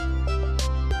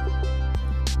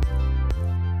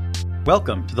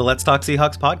Welcome to the Let's Talk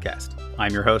Seahawks podcast.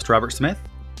 I'm your host, Robert Smith,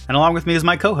 and along with me is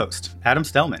my co-host, Adam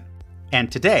Stellman.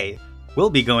 And today, we'll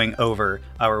be going over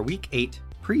our Week 8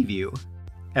 preview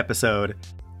episode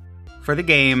for the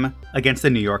game against the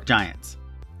New York Giants.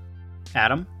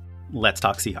 Adam, let's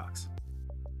talk Seahawks.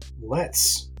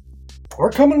 Let's. We're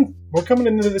coming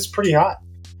into this pretty hot.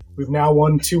 We've now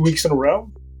won 2 weeks in a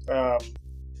row.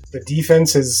 The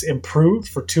defense has improved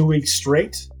for 2 weeks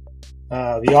straight.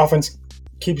 The offense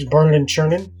keeps burning and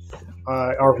churning.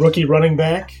 Our rookie running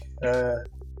back,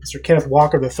 Mr. Kenneth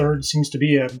Walker III, seems to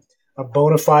be a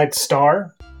bona fide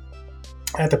star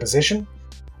at the position.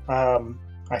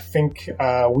 I think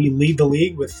we lead the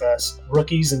league with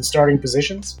rookies in starting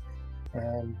positions.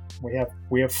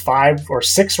 We have 5 or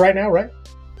 6 right now, right?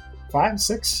 5,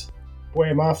 6.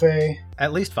 Boye Mafe.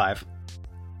 At least 5.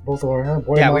 Both of them.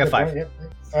 We have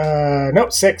 5. No,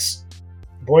 6.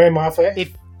 Boye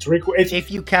Mafe.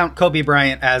 If you count Kobe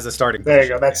Bryant as a starting there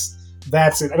position. You go.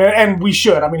 That's it. And we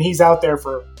should. I mean, he's out there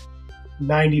for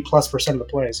 90+% of the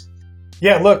plays.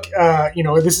 Yeah, look,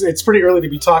 it's pretty early to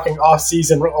be talking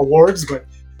off-season awards, but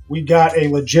we've got a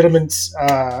legitimate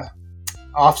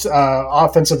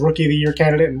offensive Rookie of the Year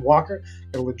candidate in Walker,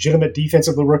 a legitimate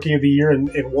defensive Rookie of the Year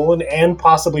in Woolen, and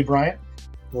possibly Bryant.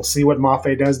 We'll see what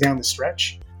Mafe does down the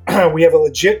stretch. We have a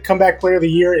legit comeback player of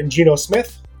the year in Geno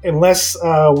Smith, unless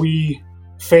we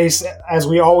face, as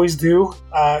we always do,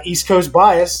 East Coast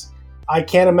bias. I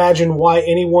can't imagine why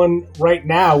anyone right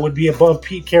now would be above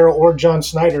Pete Carroll or John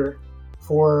Schneider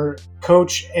for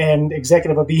coach and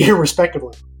executive of the year,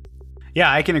 respectively.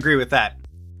 Yeah, I can agree with that.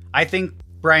 I think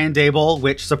Brian Daboll,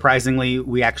 which surprisingly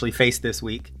we actually faced this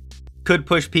week, could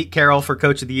push Pete Carroll for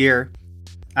coach of the year.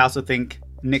 I also think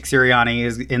Nick Sirianni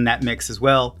is in that mix as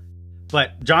well.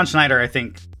 But John Schneider, I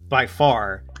think, by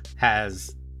far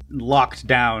has locked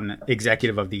down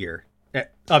executive of the year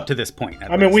up to this point.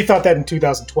 I mean, we thought that in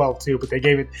 2012 too, but they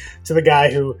gave it to the guy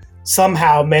who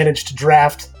somehow managed to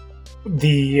draft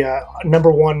the number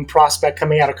 1 prospect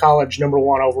coming out of college, number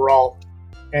 1 overall,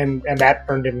 and that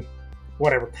earned him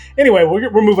whatever. Anyway, we're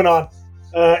moving on.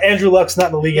 Andrew Luck's not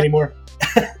in the league anymore,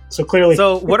 so clearly.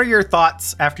 So, what are your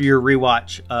thoughts after your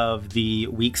rewatch of the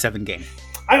Week 7 game?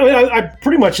 I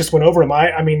pretty much just went over him.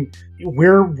 I mean,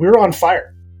 we're on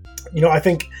fire. I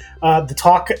think the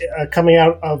talk coming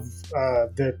out of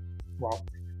the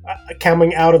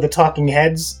talking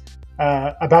heads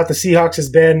about the Seahawks has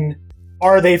been,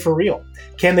 are they for real?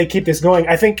 Can they keep this going?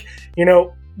 I think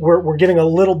we're getting a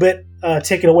little bit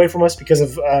taken away from us because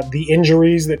of the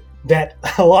injuries that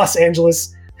Los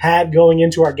Angeles had going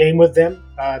into our game with them.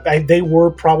 They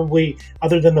were probably,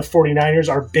 other than the 49ers,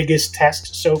 our biggest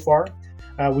test so far.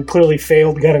 We clearly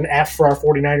failed, got an F for our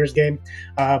 49ers game,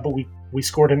 but we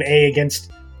scored an A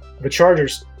against the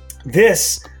Chargers.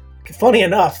 This, funny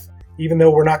enough, even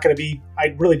though we're not going to be,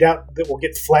 I really doubt that we'll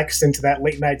get flexed into that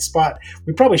late night spot.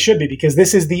 We probably should be, because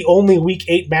this is the only Week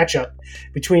 8 matchup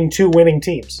between 2 winning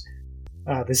teams,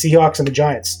 the Seahawks and the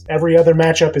Giants. Every other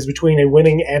matchup is between a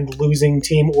winning and losing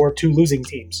team or 2 losing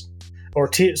teams.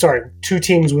 2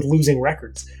 teams with losing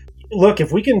records. Look,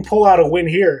 if we can pull out a win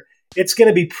here, it's going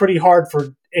to be pretty hard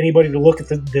for anybody to look at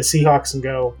the Seahawks and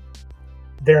go,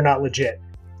 they're not legit.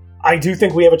 I do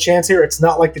think we have a chance here. It's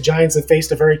not like the Giants have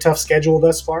faced a very tough schedule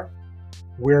thus far.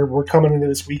 We're coming into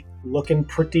this week looking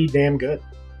pretty damn good.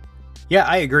 Yeah,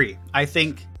 I agree. I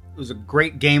think it was a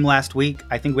great game last week.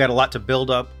 I think we had a lot to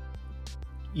build up,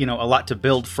 a lot to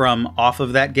build from off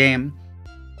of that game.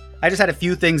 I just had a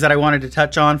few things that I wanted to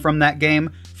touch on from that game.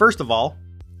 First of all,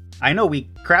 I know we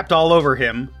crapped all over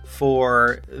him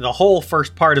for the whole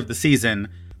first part of the season,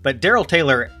 but Darrell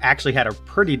Taylor actually had a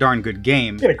pretty darn good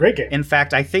game. He had a great game. In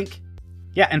fact, I think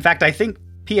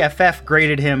PFF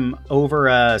graded him over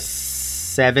a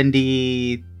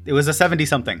 70. It was a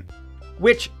 70-something,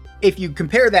 which, if you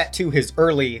compare that to his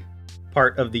early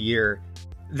part of the year,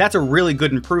 that's a really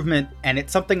good improvement, and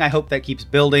it's something I hope that keeps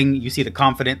building. You see the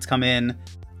confidence come in.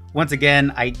 Once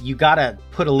again, you gotta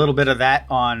put a little bit of that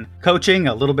on coaching,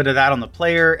 a little bit of that on the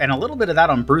player, and a little bit of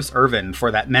that on Bruce Irvin for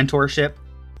that mentorship.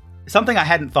 Something I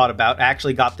hadn't thought about, I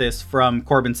actually got this from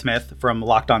Corbin Smith from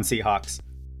Locked On Seahawks.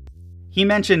 He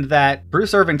mentioned that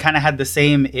Bruce Irvin kind of had the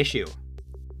same issue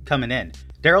coming in.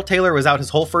 Darrell Taylor was out his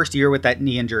whole first year with that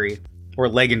knee injury, or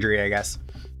leg injury, I guess.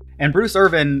 And Bruce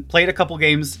Irvin played a couple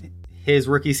games his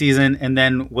rookie season and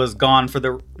then was gone for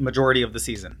the majority of the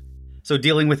season. So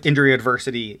dealing with injury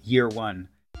adversity year 1.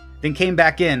 Then came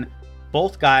back in.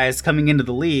 Both guys coming into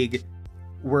the league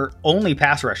were only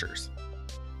pass rushers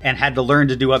and had to learn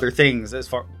to do other things as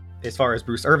far as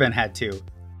Bruce Irvin had to.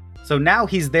 So now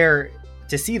he's there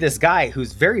to see this guy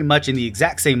who's very much in the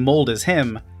exact same mold as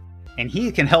him, and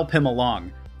he can help him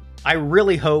along. I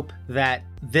really hope that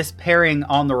this pairing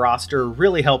on the roster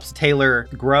really helps Taylor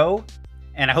grow,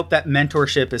 and I hope that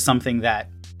mentorship is something that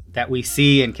we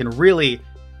see and can really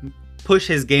push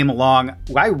his game along.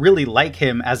 I really like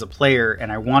him as a player,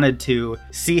 and I wanted to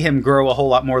see him grow a whole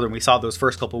lot more than we saw those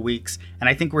first couple weeks, and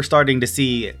I think we're starting to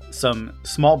see some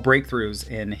small breakthroughs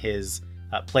in his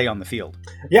play on the field.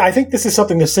 Yeah, I think this is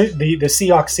something the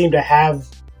Seahawks seem to have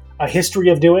a history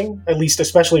of doing, at least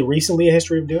especially recently a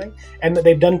history of doing, and that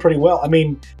they've done pretty well. I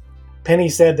mean, Penny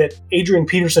said that Adrian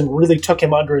Peterson really took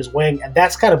him under his wing, and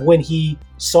that's kind of when he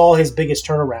saw his biggest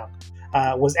turnaround,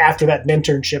 was after that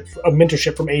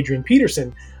mentorship from Adrian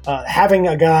Peterson. Having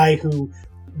a guy who,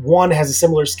 one, has a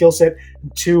similar skill set,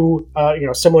 two,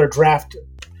 similar draft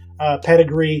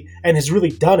pedigree, and has really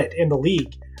done it in the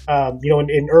league.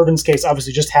 In Urban's case,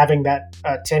 obviously just having that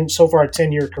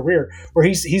 10-year career where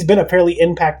he's been a fairly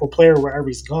impactful player wherever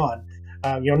he's gone.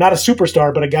 Not a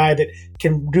superstar, but a guy that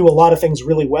can do a lot of things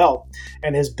really well,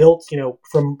 and has built,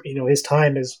 from his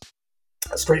time as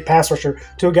a straight pass rusher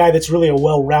to a guy that's really a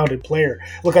well-rounded player.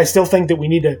 Look, I still think that we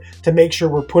need to make sure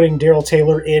we're putting Darrell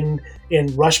Taylor in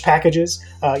rush packages.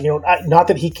 Not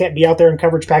that he can't be out there in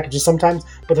coverage packages sometimes,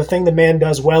 but the thing the man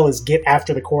does well is get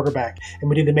after the quarterback, and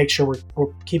we need to make sure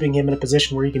we're keeping him in a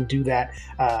position where he can do that,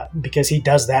 because he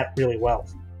does that really well.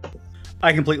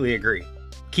 I completely agree.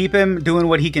 Keep him doing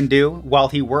what he can do while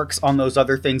he works on those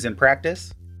other things in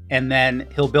practice, and then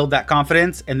he'll build that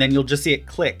confidence, and then you'll just see it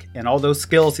click, and all those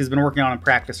skills he's been working on in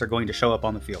practice are going to show up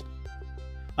on the field.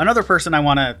 Another person I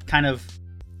want to kind of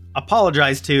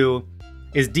apologize to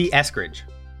is D. Eskridge.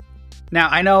 Now,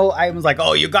 I know I was like,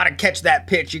 oh, you got to catch that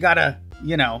pitch. You got to,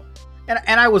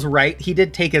 and I was right. He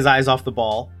did take his eyes off the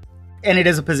ball, and it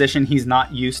is a position he's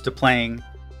not used to playing.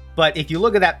 But if you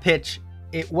look at that pitch,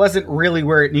 it wasn't really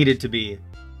where it needed to be.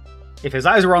 If his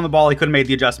eyes were on the ball, he could have made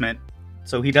the adjustment,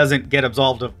 so he doesn't get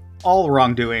absolved of all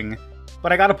wrongdoing.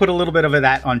 But I got to put a little bit of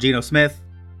that on Geno Smith.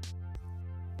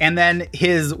 And then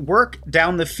his work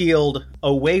down the field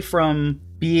away from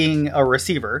being a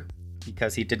receiver,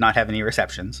 because he did not have any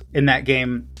receptions in that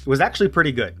game, was actually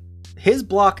pretty good. His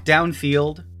block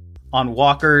downfield on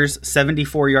Walker's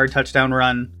 74-yard touchdown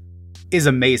run is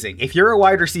amazing. If you're a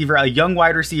wide receiver, a young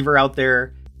wide receiver out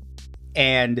there,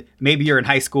 and maybe you're in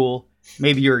high school,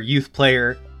 maybe you're a youth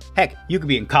player, heck, you could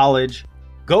be in college,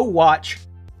 go watch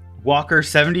Walker's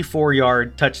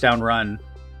 74-yard touchdown run,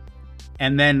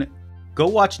 and then go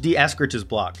watch D. Eskridge's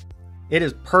block. It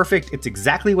is perfect. It's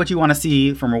exactly what you want to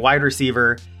see from a wide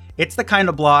receiver. It's the kind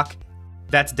of block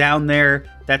that's down there,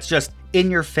 that's just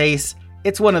in your face.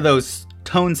 It's one of those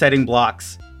tone-setting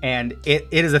blocks, and it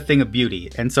is a thing of beauty.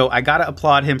 And so I got to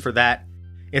applaud him for that.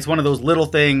 It's one of those little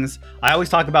things. I always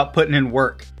talk about putting in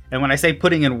work. And when I say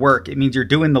putting in work, it means you're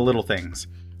doing the little things.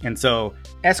 And so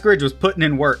Eskridge was putting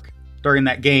in work during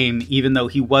that game, even though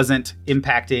he wasn't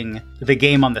impacting the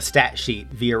game on the stat sheet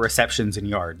via receptions and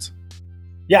yards.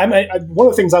 Yeah, one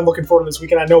of the things I'm looking forward to this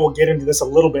weekend, I know we'll get into this a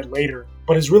little bit later,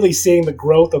 but is really seeing the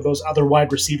growth of those other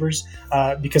wide receivers,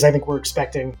 because I think we're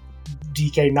expecting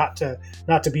DK not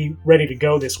to be ready to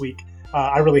go this week.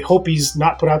 I really hope he's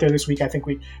not put out there this week. I think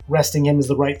resting him is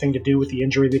the right thing to do with the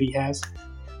injury that he has.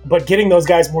 But getting those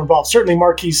guys more involved. Certainly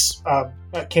Marquise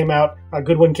came out,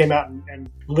 Goodwin came out and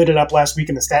lit it up last week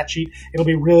in the stat sheet. It'll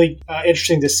be really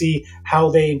interesting to see how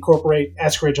they incorporate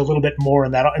Eskridge a little bit more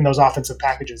in those offensive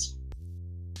packages.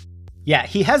 Yeah,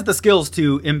 he has the skills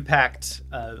to impact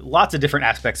lots of different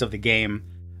aspects of the game.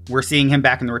 We're seeing him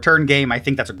back in the return game. I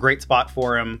think that's a great spot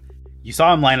for him. You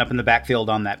saw him line up in the backfield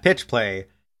on that pitch play.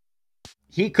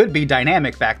 He could be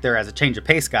dynamic back there as a change of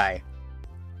pace guy.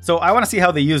 So I want to see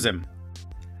how they use him.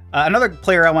 Another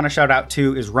player I want to shout out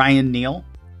to is Ryan Neal.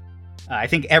 I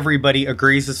think everybody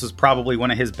agrees this was probably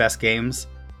one of his best games.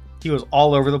 He was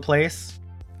all over the place.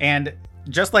 And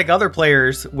just like other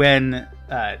players, when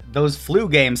those flu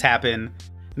games happen,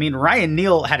 I mean, Ryan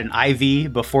Neal had an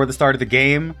IV before the start of the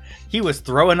game. He was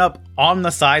throwing up on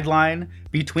the sideline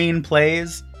between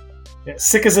plays. Yeah,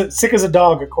 sick as a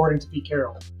dog, according to Pete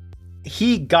Carroll.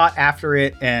 He got after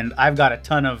it, and I've got a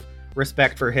ton of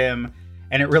respect for him.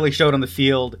 And it really showed on the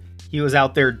field. He was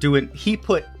out there he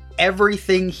put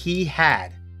everything he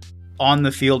had on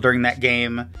the field during that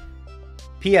game.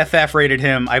 PFF rated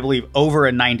him, I believe, over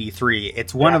a 93.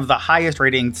 It's one of the highest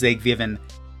ratings they've given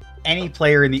any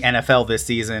player in the NFL this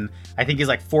season. I think he's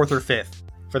like 4th or 5th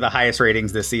for the highest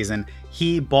ratings this season.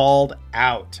 He balled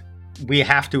out. We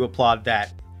have to applaud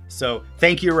that. So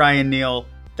thank you, Ryan Neal.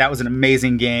 That was an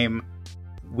amazing game.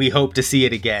 We hope to see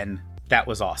it again. That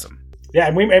was awesome. Yeah,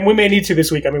 and we may need to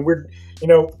this week. I mean,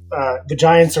 the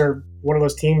Giants are one of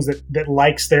those teams that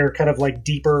likes their kind of like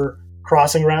deeper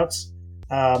crossing routes.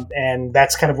 and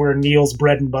that's kind of where Neal's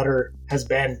bread and butter has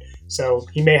been. So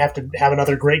he may have to have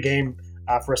another great game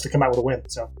for us to come out with a win.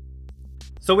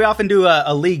 So we often do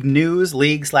a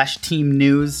league/team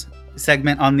news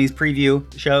segment on these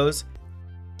preview shows.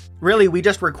 Really, we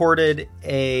just recorded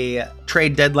a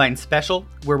trade deadline special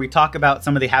where we talk about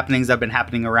some of the happenings that have been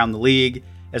happening around the league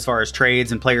as far as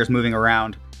trades and players moving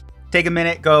around. Take a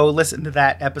minute, go listen to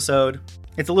that episode.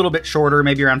 It's a little bit shorter,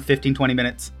 maybe around 15-20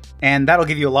 minutes. And that'll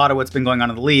give you a lot of what's been going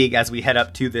on in the league as we head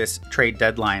up to this trade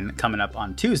deadline coming up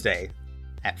on Tuesday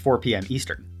at 4 p.m.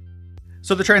 Eastern.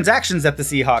 So the transactions that the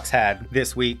Seahawks had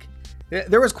this week,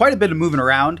 there was quite a bit of moving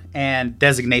around and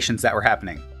designations that were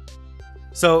happening.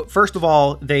 So first of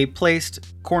all, they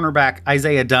placed cornerback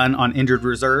Isaiah Dunn on injured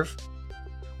reserve.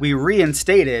 We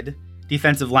reinstated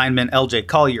defensive lineman LJ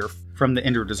Collier from the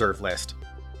injured reserve list.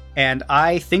 And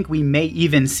I think we may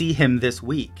even see him this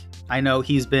week. I know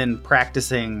he's been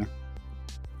practicing.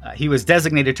 He was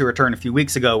designated to return a few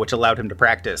weeks ago, which allowed him to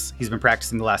practice. He's been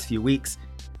practicing the last few weeks.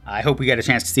 I hope we get a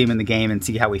chance to see him in the game and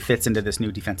see how he fits into this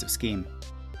new defensive scheme.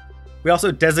 We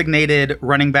also designated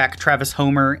running back Travis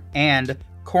Homer and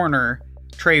corner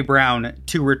Trey Brown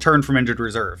to return from injured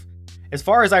reserve. As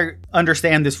far as I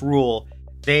understand this rule,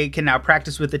 they can now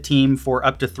practice with the team for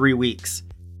up to 3 weeks.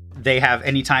 They have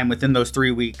any time within those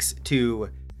 3 weeks to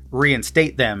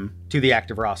reinstate them to the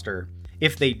active roster.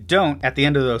 If they don't, at the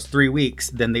end of those 3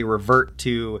 weeks, then they revert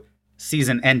to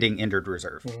season-ending injured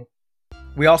reserve. Mm-hmm.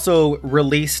 We also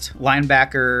released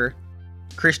linebacker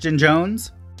Christian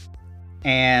Jones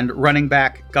and running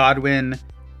back Godwin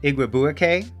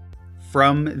Igwebuike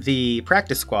from the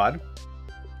practice squad.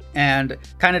 And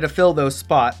kind of to fill those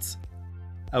spots,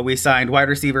 we signed wide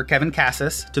receiver Kevin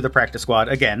Cassis to the practice squad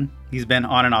again. He's been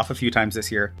on and off a few times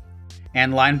this year.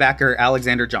 And linebacker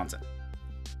Alexander Johnson.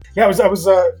 Yeah, I was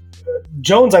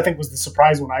Jones, I think, was the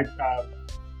surprise when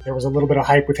there was a little bit of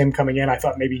hype with him coming in. I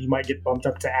thought maybe he might get bumped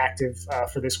up to active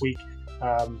for this week.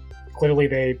 Clearly,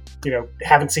 they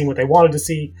haven't seen what they wanted to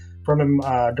see from him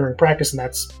during practice, and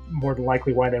that's more than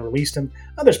likely why they released him.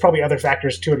 There's probably other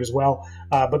factors to it as well,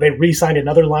 but they re-signed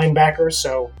another linebacker,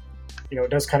 so it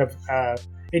does kind of.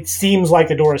 It seems like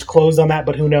the door is closed on that,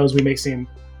 but who knows? We may see him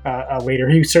later.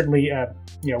 He certainly,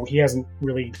 he hasn't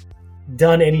really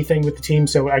done anything with the team,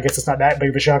 so I guess it's not that big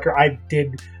of a shocker.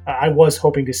 I was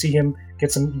hoping to see him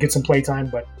get some play time,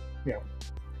 but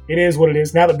it is what it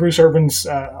is. Now that Bruce Irvin's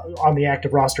on the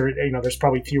active roster, there's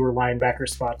probably fewer linebacker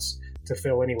spots to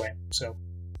fill anyway. So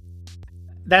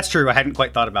that's true. I hadn't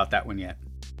quite thought about that one yet.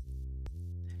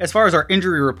 As far as our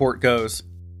injury report goes,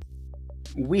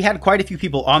 we had quite a few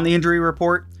people on the injury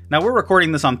report. Now, we're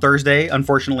recording this on Thursday.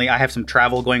 Unfortunately, I have some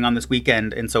travel going on this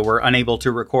weekend, and so we're unable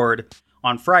to record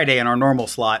on Friday in our normal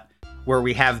slot where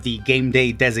we have the game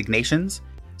day designations.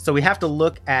 So we have to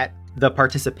look at the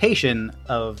participation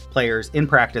of players in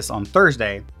practice on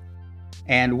Thursday,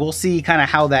 and we'll see kind of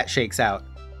how that shakes out.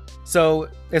 So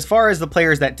as far as the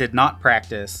players that did not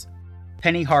practice,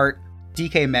 Penny Hart,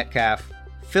 DK Metcalf,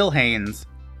 Phil Haynes,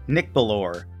 Nick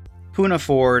Bellore, Poona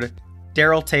Ford,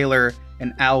 Darrell Taylor,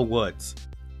 and Al Woods.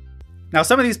 Now,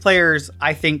 some of these players,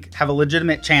 I think, have a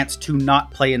legitimate chance to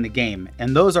not play in the game,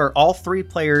 and those are all 3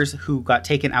 players who got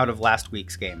taken out of last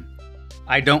week's game.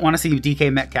 I don't want to see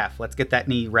DK Metcalf. Let's get that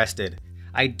knee rested.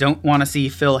 I don't want to see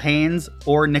Phil Haynes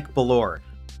or Nick Bellore.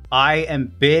 I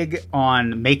am big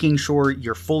on making sure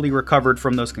you're fully recovered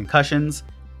from those concussions.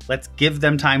 Let's give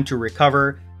them time to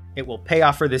recover. It will pay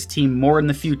off for this team more in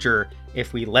the future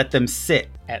if we let them sit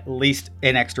at least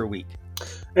an extra week.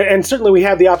 And certainly we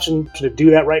have the option to do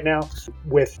that right now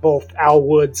with both Al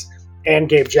Woods and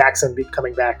Gabe Jackson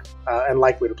coming back and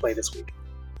likely to play this week.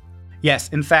 Yes,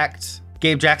 in fact,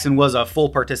 Gabe Jackson was a full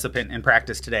participant in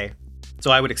practice today,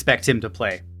 so I would expect him to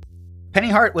play. Penny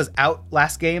Hart was out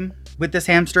last game with this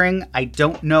hamstring. I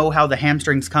don't know how the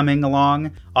hamstring's coming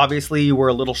along. Obviously, you were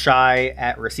a little shy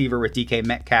at receiver with DK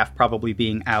Metcalf probably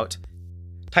being out.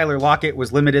 Tyler Lockett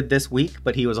was limited this week,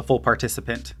 but he was a full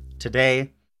participant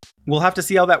today. We'll have to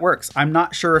see how that works. I'm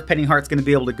not sure if Penny Hart's going to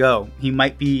be able to go. He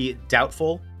might be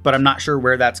doubtful, but I'm not sure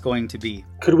where that's going to be.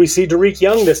 Could we see Derek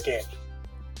Young this game?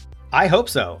 I hope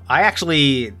so. I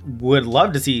actually would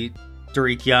love to see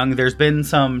Derek Young. There's been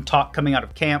some talk coming out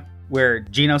of camp where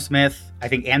Geno Smith, I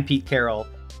think, and Pete Carroll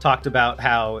talked about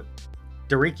how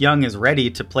Derek Young is ready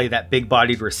to play that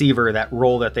big-bodied receiver, that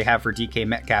role that they have for DK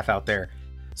Metcalf out there.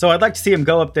 So I'd like to see him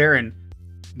go up there and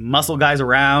muscle guys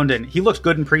around, and he looks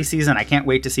good in preseason. I can't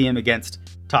wait to see him against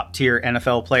top-tier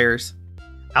NFL players.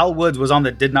 Al Woods was on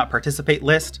the did not participate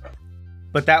list,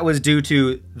 but that was due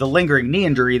to the lingering knee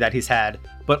injury that he's had,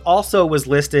 but also was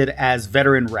listed as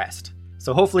veteran rest.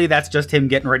 So hopefully that's just him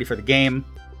getting ready for the game.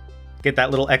 get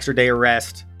that little extra day of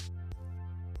rest.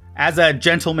 As a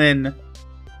gentleman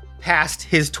past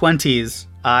his 20s,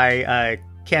 I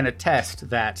can attest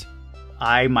that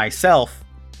I myself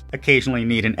occasionally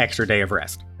need an extra day of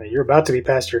rest. You're about to be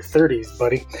past your 30s,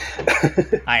 buddy.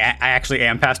 I actually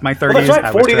am past my 30s. Well, that's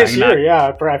right, 40 this year. Yeah,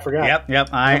 I forgot. Yep.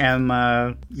 I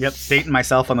am dating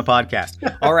myself on the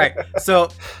podcast. All right, so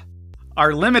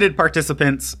our limited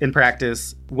participants in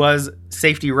practice was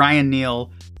safety Ryan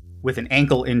Neal with an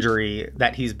ankle injury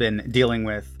that he's been dealing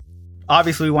with.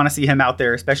 Obviously, we want to see him out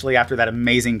there, especially after that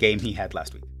amazing game he had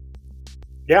last week.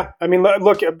 Yeah, I mean,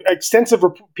 look, extensive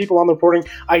people on the reporting.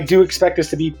 I do expect us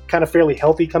to be kind of fairly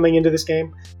healthy coming into this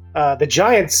game. The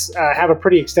Giants have a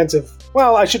pretty extensive,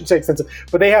 well, I shouldn't say extensive,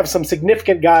 but they have some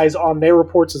significant guys on their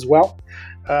reports as well.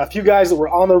 A few guys that were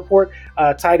on the report,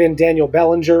 tight end Daniel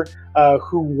Bellinger,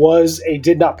 who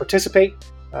did not participate.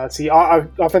 Let's see,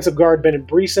 offensive guard Bennett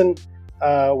Breeson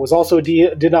was also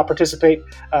did not participate.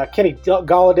 Kenny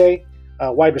Galladay,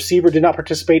 wide receiver, did not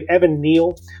participate. Evan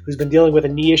Neal, who's been dealing with a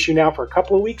knee issue now for a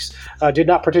couple of weeks, did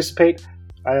not participate.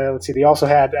 Let's see, they also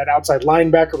had an outside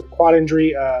linebacker with a quad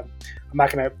injury. I'm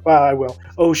not going to, I will.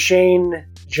 O'Shane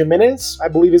Jimenez, I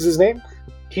believe is his name.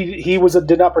 He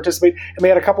did not participate. And they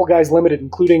had a couple guys limited,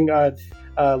 including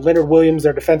Leonard Williams,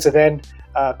 their defensive end,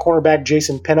 cornerback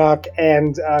Jason Pinnock,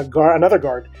 and another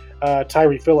guard,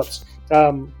 Tyree Phillips.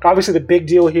 Obviously, the big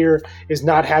deal here is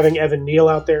not having Evan Neal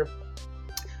out there.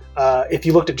 If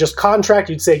you looked at just contract,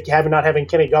 you'd say not having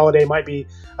Kenny Galladay might be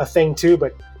a thing too,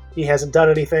 but he hasn't done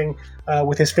anything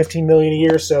with his $15 million a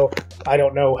year, so I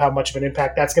don't know how much of an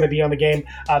impact that's going to be on the game.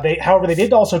 However, they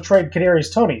did also trade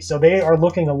Kadarius Toney, so they are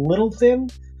looking a little thin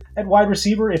at wide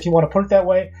receiver, if you want to put it that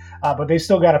way. But they've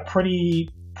still got a pretty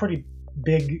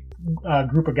big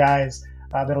group of guys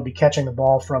that'll be catching the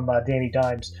ball from Danny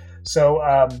Dimes. So,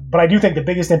 but I do think the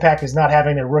biggest impact is not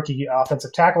having their rookie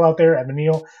offensive tackle out there, Evan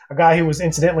Neal, a guy who was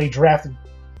incidentally drafted,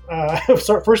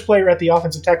 first player at the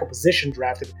offensive tackle position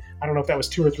drafted. I don't know if that was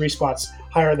 2 or 3 spots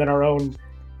higher than our own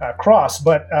Cross,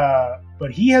 but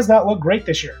he has not looked great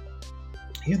this year.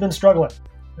 He's been struggling.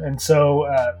 And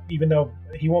so even though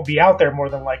he won't be out there more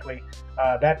than likely,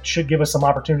 that should give us some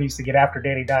opportunities to get after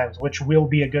Danny Dimes, which will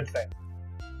be a good thing.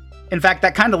 In fact,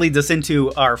 that kind of leads us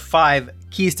into our 5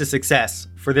 keys to success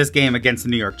for this game against the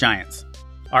New York Giants.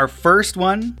 Our first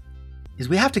one is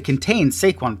we have to contain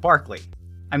Saquon Barkley.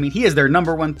 I mean, he is their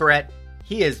number 1 threat.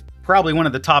 He is probably one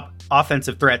of the top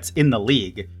offensive threats in the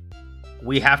league.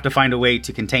 We have to find a way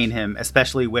to contain him,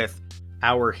 especially with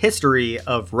our history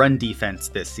of run defense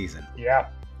this season. Yeah.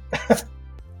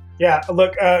 Yeah,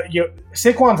 look,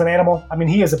 Saquon's an animal. I mean,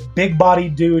 he is a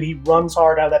big-bodied dude. He runs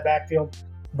hard out of that backfield.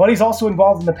 But he's also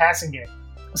involved in the passing game.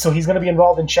 So he's going to be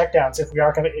involved in checkdowns if we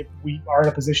are in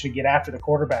a position to get after the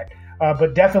quarterback.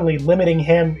 But definitely limiting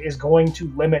him is going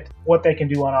to limit what they can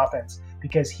do on offense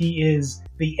because he is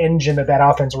the engine that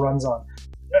offense runs on.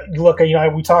 Look,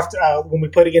 we talked when we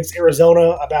played against Arizona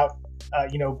about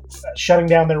shutting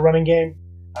down their running game.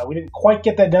 We didn't quite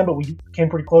get that done, but we came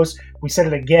pretty close. We said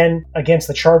it again against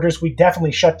the Chargers. We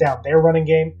definitely shut down their running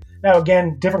game. Now,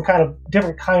 again, different kind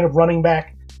of running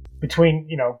back between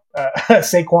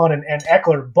Saquon and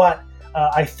Eckler, but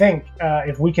I think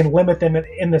if we can limit them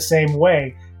in the same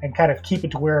way and kind of keep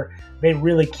it to where they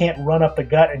really can't run up the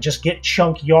gut and just get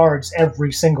chunk yards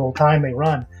every single time they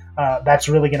run, that's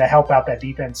really going to help out that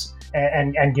defense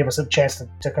and give us a chance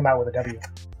to come out with a W.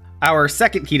 Our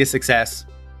second key to success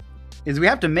is we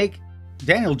have to make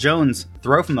Daniel Jones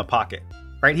throw from the pocket,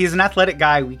 right? He's an athletic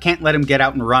guy. We can't let him get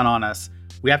out and run on us.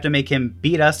 We have to make him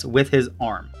beat us with his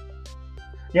arm.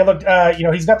 Yeah, look,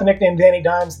 he's got the nickname Danny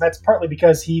Dimes, and that's partly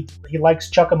because he likes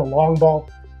chucking the long ball,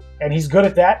 and he's good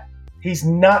at that. He's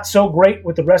not so great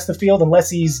with the rest of the field unless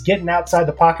he's getting outside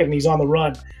the pocket and he's on the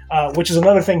run, which is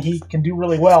another thing he can do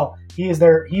really well. He's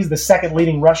the second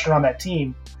leading rusher on that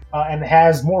team and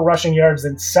has more rushing yards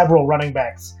than several running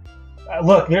backs.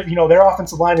 Look, their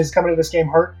offensive line is coming to this game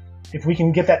hurt. If we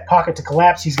can get that pocket to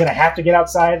collapse, he's going to have to get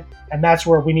outside, and that's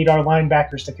where we need our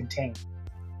linebackers to contain.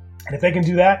 And if they can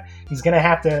do that, he's going to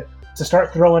have to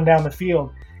start throwing down the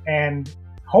field. And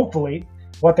hopefully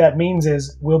what that means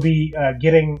is we'll be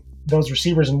getting those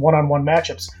receivers in one-on-one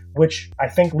matchups, which I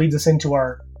think leads us into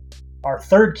our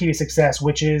third key to success,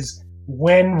 which is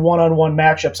win one-on-one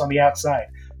matchups on the outside.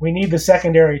 We need the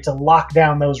secondary to lock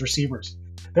down those receivers.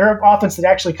 They're an offense that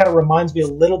actually kind of reminds me a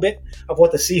little bit of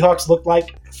what the Seahawks looked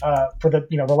like for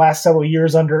the last several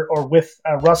years with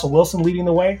Russell Wilson leading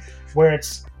the way, where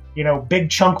it's big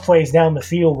chunk plays down the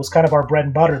field was kind of our bread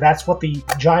and butter. That's what the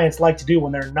Giants like to do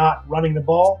when they're not running the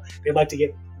ball. They like to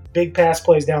get big pass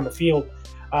plays down the field.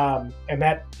 And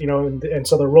that, and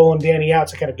so they're rolling Danny out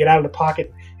to kind of get out of the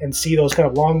pocket and see those kind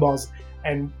of long balls.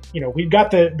 And, we've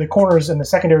got the corners and the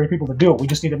secondary people to do it. We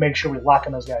just need to make sure we're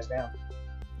locking those guys down.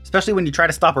 Especially when you try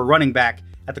to stop a running back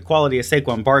at the quality of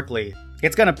Saquon Barkley,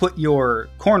 it's going to put your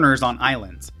corners on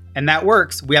islands. And that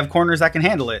works. We have corners that can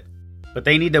handle it, but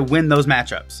they need to win those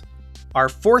matchups. Our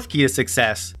fourth key to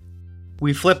success,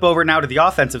 we flip over now to the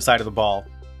offensive side of the ball.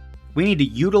 We need to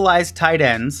utilize tight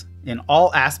ends in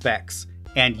all aspects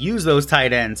and use those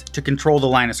tight ends to control the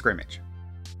line of scrimmage.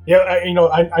 Yeah,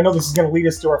 I know this is going to lead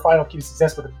us to our final key to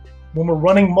success, but when we're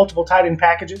running multiple tight end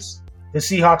packages, the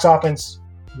Seahawks offense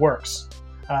works.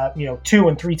 2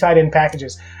 and 3 tight end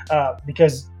packages,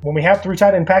 because when we have 3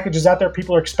 tight end packages out there,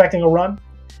 people are expecting a run.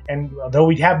 And though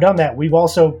we have done that, we've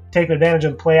also taken advantage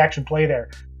of the play action play there.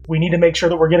 We need to make sure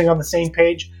that we're getting on the same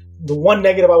page. The one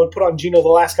negative I would put on Geno the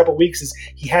last couple of weeks is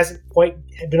he hasn't quite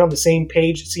been on the same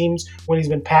page, it seems, when he's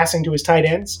been passing to his tight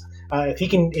ends. If he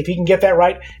can get that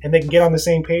right and they can get on the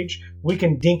same page, we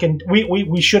can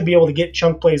we should be able to get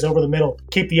chunk plays over the middle,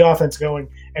 keep the offense going,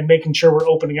 and making sure we're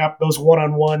opening up those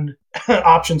one-on-one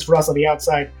options for us on the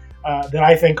outside that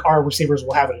I think our receivers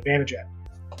will have an advantage at.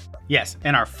 Yes,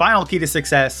 and our final key to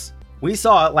success, we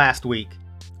saw it last week.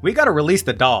 We got to release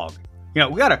the dog. We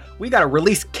got to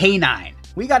release K9.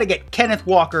 We got to get Kenneth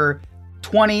Walker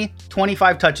 20,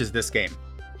 25 touches this game.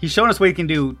 He's shown us what he can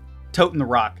do toting the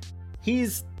rock.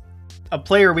 He's a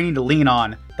player we need to lean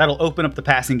on. That'll open up the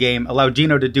passing game, allow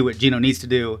Geno to do what Geno needs to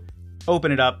do,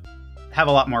 open it up, have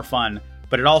a lot more fun.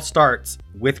 But it all starts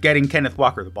with getting Kenneth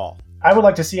Walker the ball. I would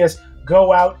like to see us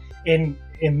go out in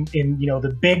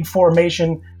the big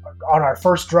formation on our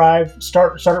first drive,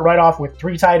 start it right off with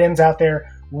 3 tight ends out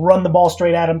there, run the ball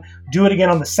straight at them, do it again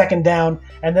on the second down,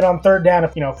 and then on third down,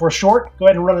 if we're short, go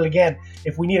ahead and run it again.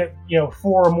 If we need it,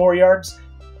 4 or more yards,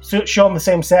 show them the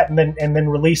same set and then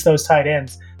release those tight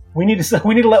ends. We need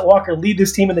to let Walker lead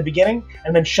this team in the beginning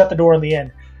and then shut the door in the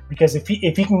end. Because if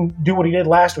he can do what he did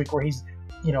last week, where he's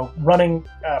running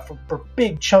for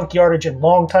big chunk yardage and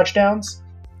long touchdowns,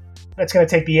 that's going to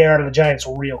take the air out of the Giants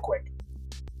real quick.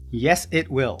 Yes, it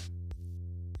will.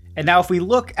 And now if we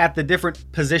look at the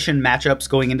different position matchups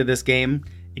going into this game,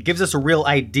 it gives us a real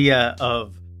idea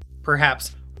of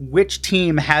perhaps which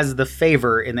team has the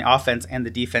favor in the offense and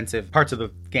the defensive parts of the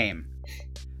game.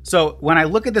 So when I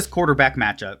look at this quarterback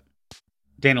matchup,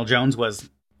 Daniel Jones was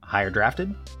higher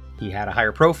drafted. He had a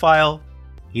higher profile.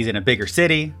 He's in a bigger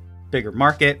city, bigger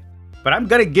market. But I'm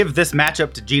going to give this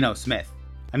matchup to Geno Smith.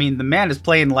 I mean, the man is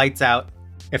playing lights out,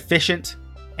 efficient,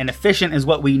 and efficient is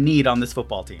what we need on this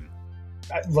football team.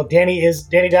 Look, Danny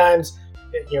Dimes.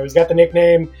 He's got the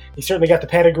nickname. He's certainly got the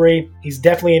pedigree. He's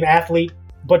definitely an athlete,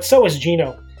 but so is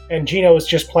Geno. And Geno is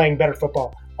just playing better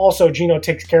football. Also, Geno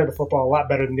takes care of the football a lot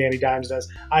better than Danny Dimes does.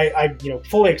 I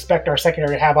fully expect our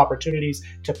secondary to have opportunities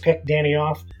to pick Danny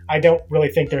off. I don't really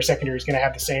think their secondary is going to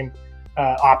have the same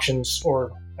options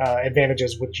or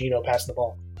advantages with Geno passing the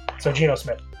ball. So Geno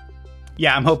Smith.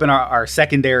 Yeah, I'm hoping our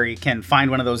secondary can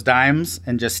find one of those dimes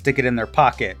and just stick it in their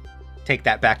pocket, take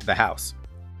that back to the house.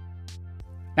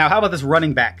 Now, how about this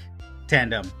running back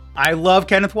tandem? I love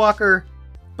Kenneth Walker,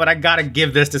 but I got to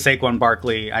give this to Saquon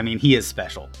Barkley. I mean, he is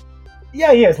special.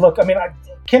 Yeah, he is. Look, I mean,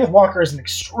 Kenneth Walker is an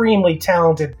extremely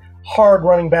talented, hard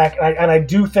running back, and I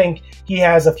do think he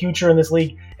has a future in this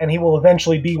league, and he will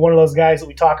eventually be one of those guys that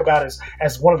we talk about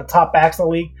as one of the top backs in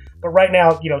the league. But right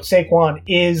now, Saquon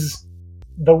is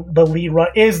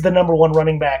the number one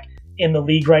running back in the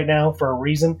league right now for a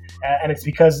reason, and it's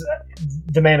because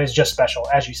the man is just special,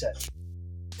 as you said.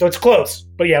 So it's close,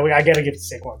 but yeah, I got to give it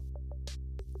to Saquon.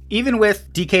 Even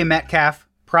with DK Metcalf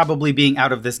probably being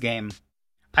out of this game,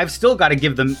 I've still got to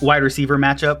give the wide receiver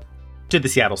matchup to the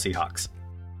Seattle Seahawks.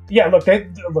 Yeah, look,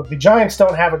 the Giants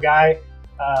don't have a guy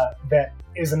that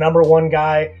is the number one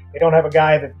guy. They don't have a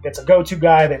guy that's a go-to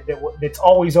guy that's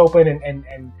always open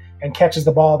and catches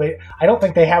the ball. I don't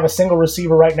think they have a single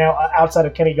receiver right now outside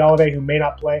of Kenny Golladay who may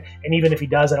not play, and even if he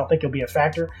does, I don't think he'll be a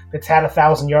factor, that's had a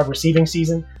 1,000-yard receiving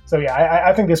season. So yeah,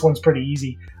 I think this one's pretty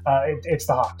easy. It's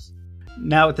the Hawks.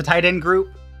 Now at the tight end group,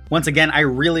 once again, I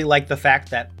really like the fact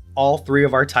that all 3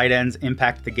 of our tight ends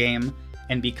impact the game.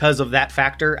 And because of that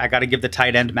factor, I got to give the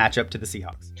tight end matchup to the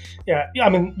Seahawks. Yeah, I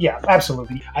mean, yeah,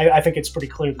 absolutely. I think it's pretty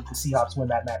clear that the Seahawks win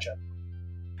that matchup.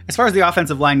 As far as the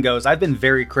offensive line goes, I've been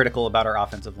very critical about our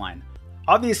offensive line.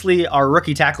 Obviously, our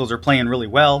rookie tackles are playing really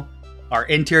well. Our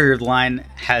interior line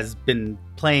has been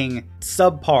playing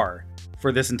subpar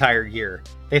for this entire year.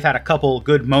 They've had a couple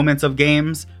good moments of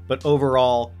games, but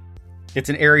overall, it's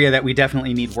an area that we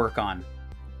definitely need work on.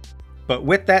 But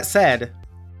with that said,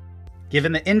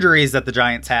 given the injuries that the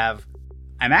Giants have,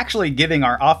 I'm actually giving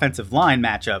our offensive line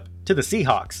matchup to the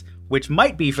Seahawks, which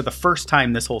might be for the first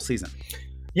time this whole season.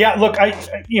 Yeah, look,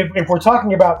 if we're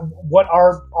talking about what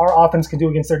our offense can do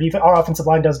against their defense, our offensive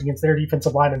line does against their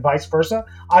defensive line and vice versa,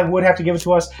 I would have to give it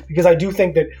to us because I do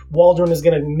think that Waldron is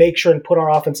going to make sure and put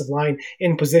our offensive line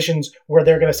in positions where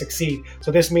they're going to succeed. So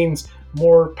this means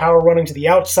more power running to the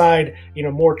outside,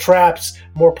 more traps,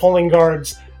 more pulling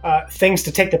guards, things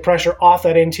to take the pressure off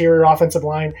that interior offensive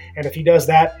line. And if he does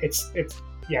that, it's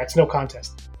no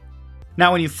contest.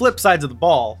 Now, when you flip sides of the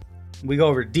ball, we go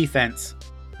over to defense.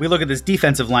 We look at this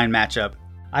defensive line matchup.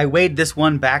 I weighed this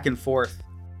one back and forth,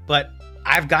 but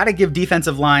I've got to give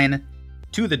defensive line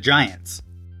to the Giants.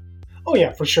 Oh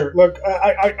yeah, for sure. Look,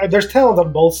 there's talent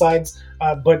on both sides,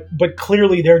 but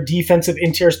clearly their defensive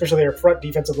interior, especially their front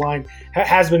defensive line,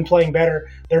 has been playing better.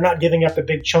 They're not giving up the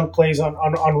big chunk plays on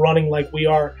running like we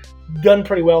are. Done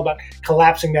pretty well about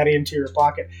collapsing that interior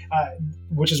pocket,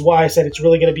 which is why I said it's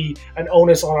really going to be an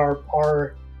onus on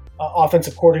our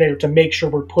offensive coordinator to make sure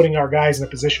we're putting our guys in a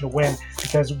position to win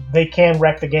because they can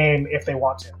wreck the game if they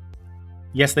want to.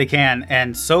 Yes, they can,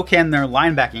 and so can their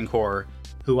linebacking core,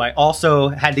 who I also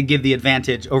had to give the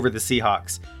advantage over the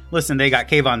Seahawks. Listen, they got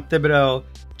Kayvon Thibodeau,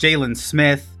 Jalen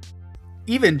Smith.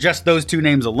 Even just those two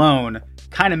names alone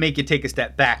kind of make you take a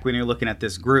step back when you're looking at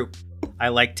this group. I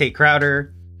like Tate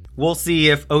Crowder. We'll see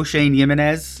if O'Shane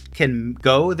Jimenez can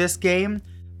go this game,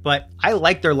 but I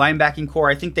like their linebacking core.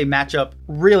 I think they match up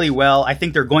really well. I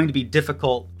think they're going to be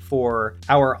difficult for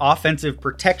our offensive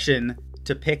protection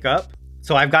to pick up.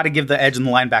 So I've got to give the edge in the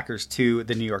linebackers to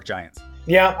the New York Giants.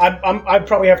 Yeah, I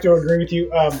probably have to agree with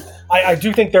you. I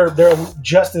do think they're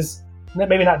just as,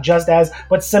 maybe not just as,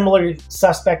 but similarly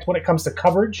suspect when it comes to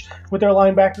coverage with their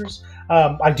linebackers.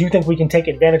 I do think we can take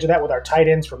advantage of that with our tight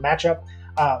ends for matchup.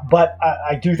 But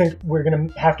I do think we're going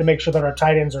to have to make sure that our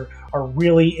tight ends are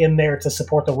really in there to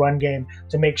support the run game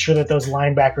to make sure that those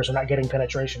linebackers are not getting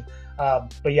penetration.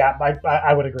 But yeah,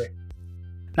 I would agree.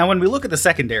 Now, when we look at the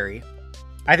secondary,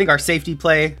 I think our safety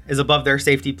play is above their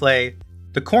safety play.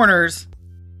 The corners,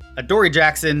 Adoree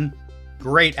Jackson,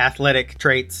 great athletic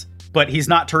traits, but he's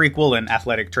not Tariq Woolen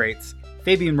athletic traits.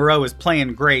 Fabian Moreau is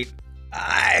playing great.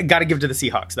 I got to give it to the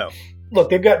Seahawks, though. Look,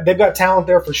 they've got talent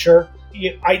there for sure.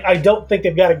 I don't think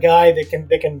they've got a guy that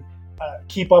can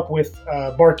keep up with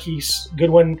Marquise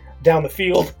Goodwin down the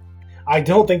field. I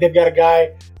don't think they've got a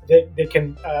guy that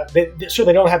can.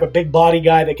 They don't have a big body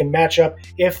guy that can match up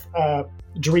if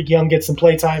Jareek Young gets some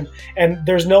play time. And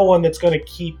there's no one that's going to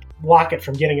keep Lockett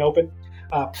from getting open.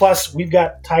 Plus, we've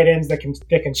got tight ends that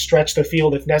can stretch the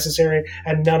field if necessary,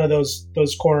 and none of those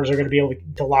corners are going to be able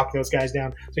to lock those guys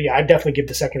down. So yeah, I'd definitely give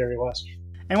the secondary less.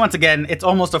 And once again, it's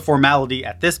almost a formality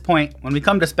at this point. When we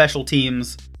come to special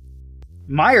teams,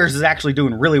 Myers is actually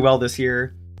doing really well this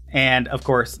year. And, of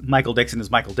course, Michael Dixon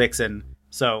is Michael Dixon.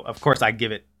 So, of course, I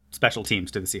give it special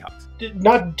teams to the Seahawks.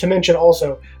 Not to mention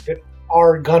also that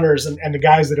our gunners and the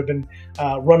guys that have been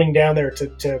running down there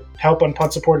to help on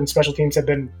punt support and special teams have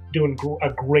been doing a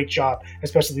great job,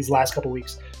 especially these last couple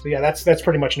weeks. So, yeah, that's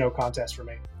pretty much no contest for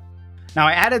me. Now,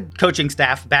 I added coaching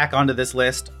staff back onto this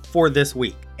list for this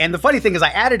week. And the funny thing is I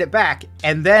added it back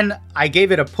and then I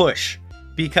gave it a push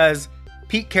because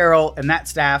Pete Carroll and that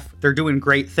staff, they're doing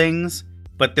great things,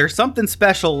 but there's something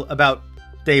special about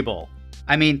Daboll.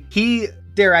 I mean, he,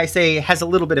 dare I say, has a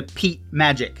little bit of Pete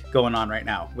magic going on right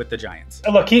now with the Giants.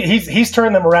 Look, he's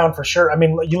turned them around for sure. I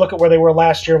mean, you look at where they were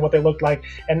last year and what they looked like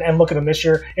and look at them this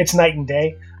year, it's night and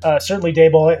day. Certainly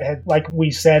Daboll, like we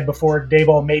said before,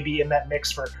 Daboll may be in that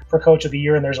mix for Coach of the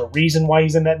Year, and there's a reason why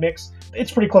he's in that mix.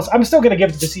 It's pretty close. I'm still going to give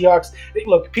it to the Seahawks.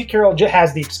 Look, Pete Carroll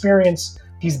has the experience.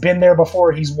 He's been there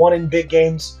before. He's won in big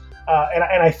games. And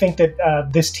I think that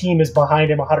this team is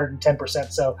behind him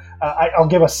 110%. So I'll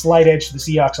give a slight edge to the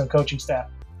Seahawks on coaching staff.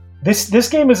 This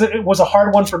game was a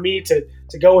hard one for me to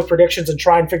go with predictions and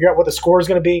try and figure out what the score is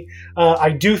going to be. I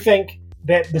do think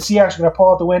that the Seahawks are going to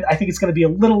pull out the win. I think it's going to be a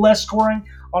little less scoring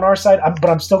on our side, but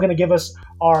I'm still going to give us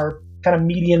our kind of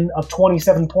median of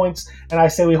 27 points, and I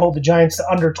say we hold the Giants to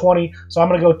under 20, so I'm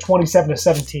going to go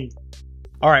 27-17.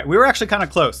 All right, we were actually kind of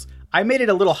close. I made it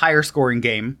a little higher scoring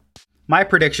game. My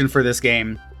prediction for this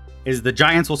game is the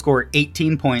Giants will score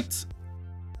 18 points,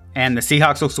 and the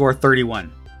Seahawks will score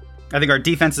 31. I think our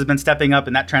defense has been stepping up,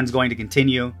 and that trend's going to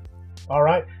continue. All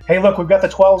right. Hey, look, we've got the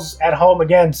 12s at home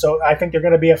again, so I think they're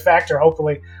going to be a factor,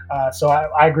 hopefully. So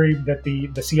I agree that the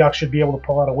Seahawks should be able to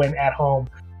pull out a win at home.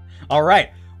 All right.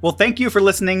 Well, thank you for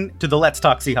listening to the Let's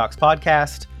Talk Seahawks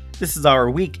podcast. This is our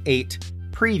Week 8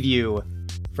 preview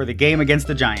for the game against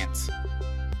the Giants.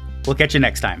 We'll catch you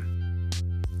next time.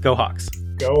 Go Hawks.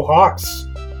 Go Hawks.